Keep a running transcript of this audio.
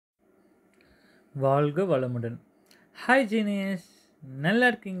வாழ்க வளமுடன். Hi genius, நல்லா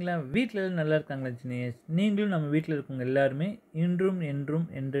இருக்கீங்களா? வீட்டில் நல்லா இருக்காங்களா ஜீனியஸ்? நீங்களும் நம்ம வீட்டில் இருக்கவங்க எல்லாருமே இன்றும் என்றும்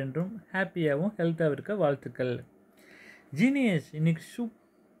என்றென்றும் ஹாப்பியாகவும் ஹெல்த்தாகவும் இருக்க வாழ்த்துக்கள். ஜீனியஸ், இன்னைக்கு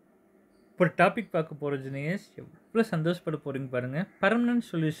சூப்பர் டாபிக் பார்க்க போகிறோம் ஜீனியஸ். எவ்வளோ சந்தோஷப்பட போகிறீங்க பாருங்கள். Permanent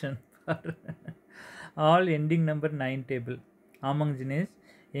solution all ending number 9 table. ஆமாங்க ஜீனியஸ்,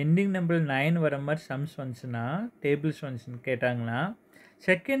 எண்டிங் நம்பர் 9 வர மாதிரி சம்ஸ் வந்துச்சுன்னா, டேபிள்ஸ் வந்துச்சுன்னு கேட்டாங்கன்னா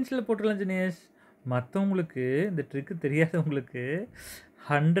செகண்ட்ஸில் போட்டுடலாம் ஜீனியஸ். மற்றவங்களுக்கு இந்த ட்ரிக்கு தெரியாதவங்களுக்கு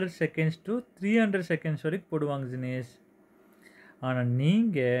 100 செகண்ட்ஸ் டு 300 செகண்ட்ஸ் வரைக்கும் போடுவாங்க ஜினேஷ். ஆனால்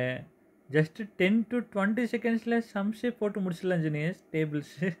நீங்கள் ஜஸ்ட்டு 10 டு 20 செகண்ட்ஸில் சம்ஸே போட்டு முடிச்சிடலாம் ஜினேஷ்.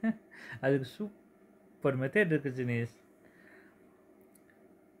 டேபிள்ஸு அதுக்கு சூப்பர் மெத்தட் இருக்குது ஜினேஷ்.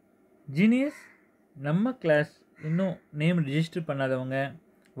 ஜீனியஸ், நம்ம கிளாஸ் இன்னும் நேம் ரிஜிஸ்டர் பண்ணாதவங்க,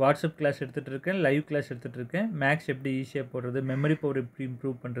 வாட்ஸ்அப் கிளாஸ் எடுத்துகிட்டு இருக்கேன், லைவ் கிளாஸ் எடுத்துகிட்டு இருக்கேன். மேக்ஸ் எப்படி ஈஸியாக போடுறது, மெமரி பவர் எப்படி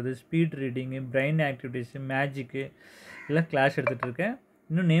இம்ப்ரூவ் பண்ணுறது, speed reading, brain activities, magic எல்லாம் கிளாஸ் எடுத்துகிட்டு இருக்கேன்.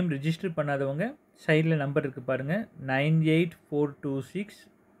 இன்னும் நேம் ரிஜிஸ்டர் பண்ணாதவங்க சைடில் நம்பர் இருக்குது பாருங்கள்,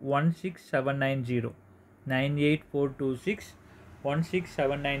 9842616790,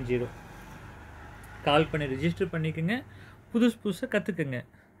 9842616790 கால் பண்ணி ரிஜிஸ்டர் பண்ணிக்கோங்க. புதுசாக கற்றுக்குங்க.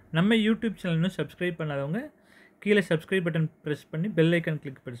 நம்ம யூடியூப் சேனல் இன்னும் சப்ஸ்கிரைப் பண்ணாதவங்க கீழே சப்ஸ்கிரைப் பட்டன் ப்ரெஸ் பண்ணி பெல் ஐக்கன்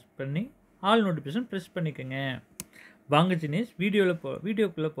கிளிக் ப்ரெஸ் பண்ணி ஆல் நோட்டிஃபிகேஷன் ப்ரெஸ் பண்ணிக்கோங்க. வாங்க ஜினேஷ்,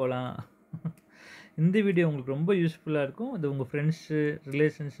 வீடியோக்குள்ளே போகலாம். இந்த வீடியோ உங்களுக்கு ரொம்ப யூஸ்ஃபுல்லாக இருக்கும். அது உங்கள் ஃப்ரெண்ட்ஸு,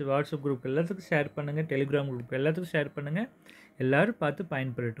 ரிலேஷன்ஸு, வாட்ஸ்அப் குரூப் எல்லாத்துக்கும் ஷேர் பண்ணுங்கள், டெலிகிராம் குரூப் எல்லாத்துக்கும் ஷேர் பண்ணுங்கள். எல்லோரும் பார்த்து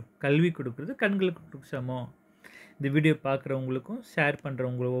பயன்பெறட்டும். கல்வி கொடுக்குறது கண்களுக்கு சமம். இந்த வீடியோ பார்க்குறவங்களுக்கும் ஷேர்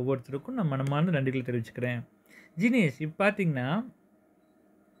பண்ணுறவங்களும் ஒவ்வொருத்தருக்கும் நான் மனமார்ந்த நன்றிகளை தெரிவிச்சுக்கிறேன். ஜினேஷ், இப்போ பார்த்தீங்கன்னா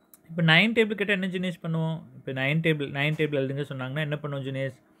இப்போ 9 டேபிள் கேட்டால் என்ன ஜினேஷ் பண்ணுவோம்? இப்போ 9 டேபிள் எழுதுங்க சொன்னாங்கன்னா என்ன பண்ணுவோம்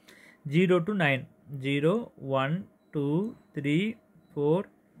Jinesh? 0 to 9, 0 1 2 3 4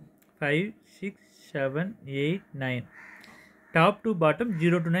 5 6 7 8 9, top to bottom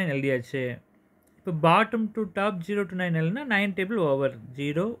 0 to 9 எழுதியாச்சு. இப்போ பாட்டம் டு டாப் 0 to 9 எழுதுனா 9 டேபிள் ஓவர்.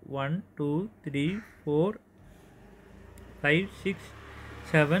 0 1 2 3 4 5 6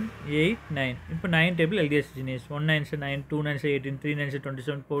 7 8 9. இப்போ 9 டேபிள் எழுதியாச்சு Jinesh. 1 9 sir 9, 2 9 sir 18, 3 9 sir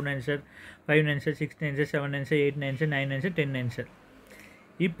 27, 4 9 sir 5 9 sir 6 9 sir 7 9 sir 8 9 sir 9 9 sir 10 9 sir.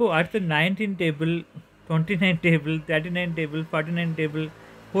 இப்போது அடுத்து 19 டேபிள், 29 டேபிள், 39 டேபிள், 49 டேபிள்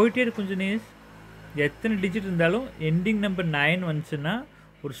போயிட்டே இருக்கும் ஜினேஷ். எத்தனை டிஜிட் இருந்தாலும் எண்டிங் நம்பர் 9 வந்துச்சுன்னா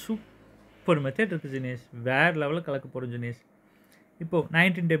ஒரு சூப்பர் மெத்தட் இருக்குது ஜினேஷ். வேறு லெவலில் கலக்க போகிறோம் ஜினேஷ். இப்போது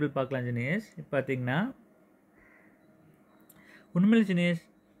 19 டேபிள் பார்க்கலாம் ஜினேஷ். இப்போ பார்த்தீங்கன்னா உண்மையில் ஜினேஷ்,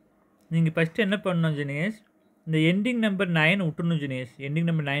 நீங்கள் ஃபஸ்ட்டு என்ன பண்ணணும் ஜினேஷ், இந்த ending number 9 விட்டுணும் Jinesh. Ending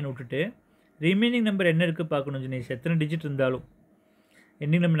number 9 விட்டுட்டு ரிமைனிங் நம்பர் என்ன இருக்குது பார்க்கணும் ஜினேஷ். எத்தனை டிஜிட் இருந்தாலும்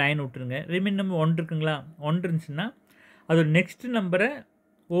எண்டிங் நம்பர் 9 விட்டுருங்க. ரிமைனிங் நம்பர் 1 இருக்குங்களா? 1 இருந்துச்சுன்னா அதோட நெக்ஸ்ட் நம்பரை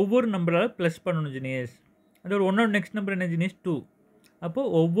ஒவ்வொரு நம்பரால் ப்ளஸ் பண்ணணும் ஜினேஷ். அதோட ஒன்னோட நெக்ஸ்ட் நம்பர் என்ன ஜினேஷ்? 2.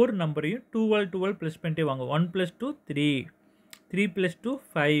 அப்போது ஒவ்வொரு நம்பரையும் 2 ப்ளஸ் பண்ணிட்டே வாங்க. 1 + 2 3, 3 + 2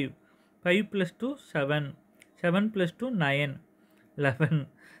 5, 5 + 2 7, 7 + 2 9, 11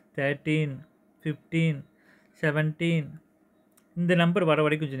 13 15 17 இந்த நம்பர் வர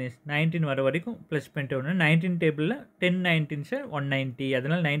வரைக்கும் ஜினேஷ் 19 வர வரைக்கும் ப்ளஸ் பண்ணிட்டு வரணும். 19 டேபிளில் 10 19 சார் 190,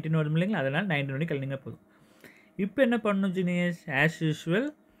 அதனால் 19 வரும் இல்லைங்களா? அதனால் 19 வரைக்கும் கழிங்கன்னா போதும். இப்போ என்ன பண்ணணும் ஜினேஷ்? ஆஸ் யூஸ்வல்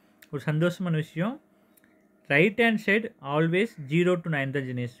ஒரு சந்தோஷமான விஷயம், right hand side always 0 to 9 தான்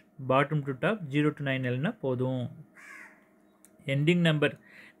Jinesh. Bottom to top 0 to 9 எழுதினா போதும். எண்டிங் நம்பர்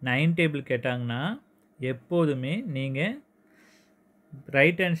 9 டேபிள் கேட்டாங்கன்னா எப்போதுமே நீங்கள்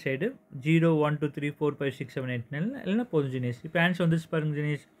ரைட் ஹேண்ட் சைடு 0 1 2 3 4 5 6 7 8 9 இல்லைனா போதும் ஜினேஷ். இப்போ ஆன்சர் வந்துச்சு பாருங்க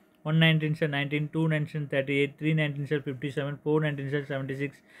Jinesh. 1 19 sir 19, 2 19 38, 3 19 sir 57, 4 19 sir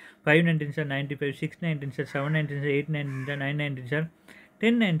 76, 5 19 sir 95, 6 19 sir 7 19 sir 8 19 sir 9 19 sir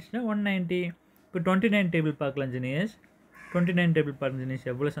 10 19 sir 190. இப்போ 29 டேபிள் பார்க்கலாம் ஜினேஷ். 29 டேபிள் பாருங்கள் ஜினேஷ்,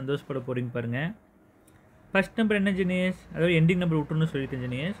 எவ்வளோ சந்தோஷப்பட போகிறீங்க பாருங்கள். ஃபஸ்ட் நம்பர் என்ன ஜினேஷ்? அதாவது எண்டிங் நம்பர் விட்டுன்னு சொல்லியிருக்கேன்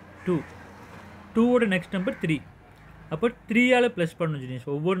ஜினேஷ். 2, 2ஓட next number 3. அப்போ 3ஆல் ப்ளஸ் பண்ணணும் ஜினேஷ்.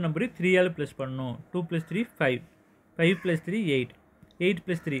 ஒவ்வொரு நம்பரையும் 3ஆல் ப்ளஸ் பண்ணணும். 2 + 3 5, 5 + 3 8, 8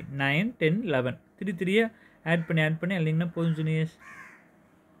 + 3 9 10 11, 3 3 ஆட் பண்ணி எழுதிங்கன்னா போதும் ஜினேஷ்.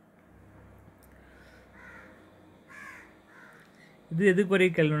 இது எதுக்கு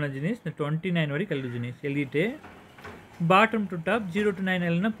வரைக்கும் கழுவணும் ஜினேஷ்? இந்த 29 வரைக்கும் கழுவு ஜினேஷ். எழுதிட்டு பாட்டம் டு டாப் 0 to 9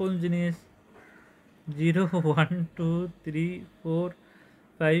 எழுதினா போதும் ஜினேஷ். 0 1 2 3 4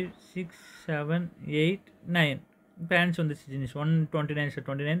 5 6 7 8 9. இப்போ ஆன்சர் வந்துச்சு Jinesh. 1 29 sir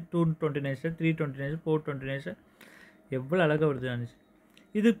 29, 2 29 sir 3 29 sir 4 29 sir. எவ்வளோ அழகாக வருது ஆன்சர்.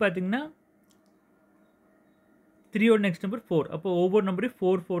 இது பார்த்தீங்கன்னா 3ஓட நெக்ஸ்ட் நம்பர் 4. அப்போ ஒவ்வொரு நம்பரையும்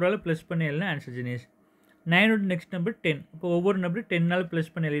 4ஆல் ப்ளஸ் பண்ணி எழுதினா ஆன்சர் ஜினேஷ். 9ஓட next number 10. அப்போ ஒவ்வொரு நம்பரையும் 10ஆல்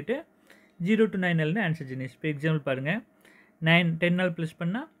ப்ளஸ் பண்ணி எழுதிட்டு 0 to 9 எல்லாம் ஆன்சர் ஜீனியஸ். இப்போ எக்ஸாம்பிள் பாருங்கள், 9 10 ப்ளஸ்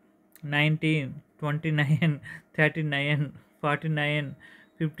பண்ணால் 19, 29, 39, 49,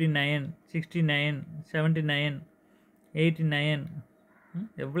 59, 69, 79, 89.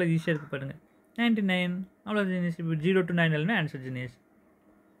 எவ்வளோ ஈஸியாக இருக்குது பாருங்கள். 99 அவ்வளோ ஜீனியஸ். இப்போ 0 to 9 எல்லாம் ஆன்சர் ஜீனியஸ்.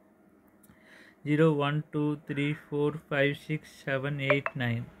 0 1 2 3 4 5 6 7 8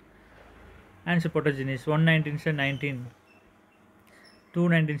 9 ஆன்சர் போட்ட genius. 119 sir 19,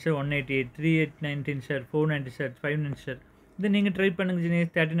 219 sir 188, 319 sir 490 sir 590 sir. இதை நீங்கள் ட்ரை பண்ணுங்கள்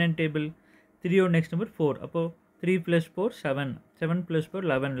ஜீனியஸ். 39 table 3 next number 4. அப்போது 3 + 4 7, 7 + 4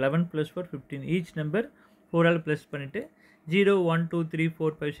 11, 11 + 4 15. ஈச் நம்பர் 4 ப்ளஸ் பண்ணிவிட்டு 0 1 2 3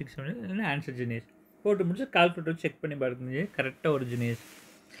 4 5 6 7 இல்லைன்னா ஆன்சர் ஜீனியஸ் போட்டு முடிச்சு கால்குலேட்டர் செக் பண்ணி பாருங்க. கரெக்டாக ஒரு ஜீனியஸ்.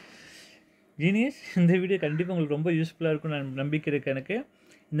 இந்த வீடியோ கண்டிப்பாக உங்களுக்கு ரொம்ப யூஸ்ஃபுல்லாக இருக்கும் நான் நம்பிக்கை இருக்குது எனக்கு.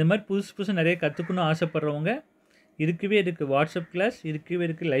 இந்த மாதிரி புதுசு நிறைய கற்றுக்கணும் ஆசைப்பட்றவங்க இருக்கவே இருக்குது. வாட்ஸ்அப் கிளாஸ் இருக்கவே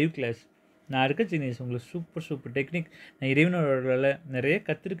இருக்குது, லைவ் கிளாஸ் நான் இருக்க ஜீனியஸ். உங்களுக்கு சூப்பர் டெக்னிக் நான் இறைவனோட நிறைய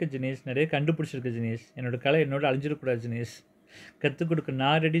கற்றுருக்க ஜீனியஸ், நிறைய கண்டுபிடிச்சிருக்க ஜீனியஸ். என்னோடய கலை என்னோட அழிஞ்சிடக்கூடாது ஜீனியஸ். கற்றுக் கொடுக்க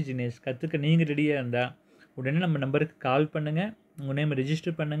நான் ரெடி ஜீனியஸ். கற்றுக்க நீங்கள் ரெடியாக இருந்தால் உடனே நம்ம நம்பருக்கு கால் பண்ணுங்கள், உங்கள்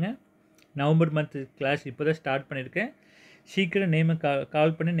ரெஜிஸ்டர் பண்ணுங்கள். நவம்பர் மந்த் கிளாஸ் இப்போ தான் ஸ்டார்ட் பண்ணியிருக்கேன். சீக்கிரம்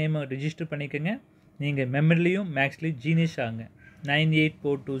கால் பண்ணி ரெஜிஸ்டர் பண்ணிக்கோங்க. நீங்கள் மெமரிலையும் மேக்ஸ்லேயும் ஜீனியஸ் ஆகுங்க.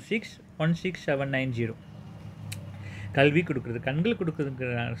 9842616790. கல்வி கொடுக்குறது கண்கள் கொடுக்குறதுங்கிற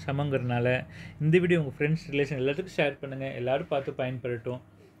சமங்கிறதுனால இந்த வீடியோ உங்கள் ஃப்ரெண்ட்ஸ் ரிலேஷன் எல்லாத்துக்கும் ஷேர் பண்ணுங்கள். எல்லோரும் பார்த்து பயன்படுத்தும்.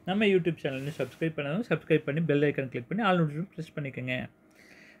 நம்ம யூடியூப் சேனல்லையும் சப்ஸ்கிரைப் பண்ணாலும் சப்ஸ்கிரைப் பண்ணி பெல் ஐக்கன் கிளிக் பண்ணி ஆல் நோட்டிஃபிகேஷன் ப்ரெஸ் பண்ணிக்கோங்க.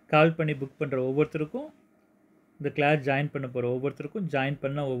 கால் பண்ணி புக் பண்ணுற ஒவ்வொருத்தருக்கும், இந்த கிளாஸ் ஜாயின் பண்ண போகிற ஒவ்வொருத்தருக்கும், ஜாயின்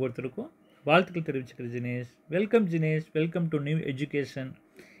பண்ண ஒவ்வொருத்தருக்கும் வாழ்த்துக்கள் தெரிவிச்சுக்கிறது Jinesh. Welcome Jinesh, welcome to new education.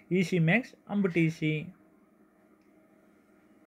 Easy maths அம்புட்டு ஈஸி.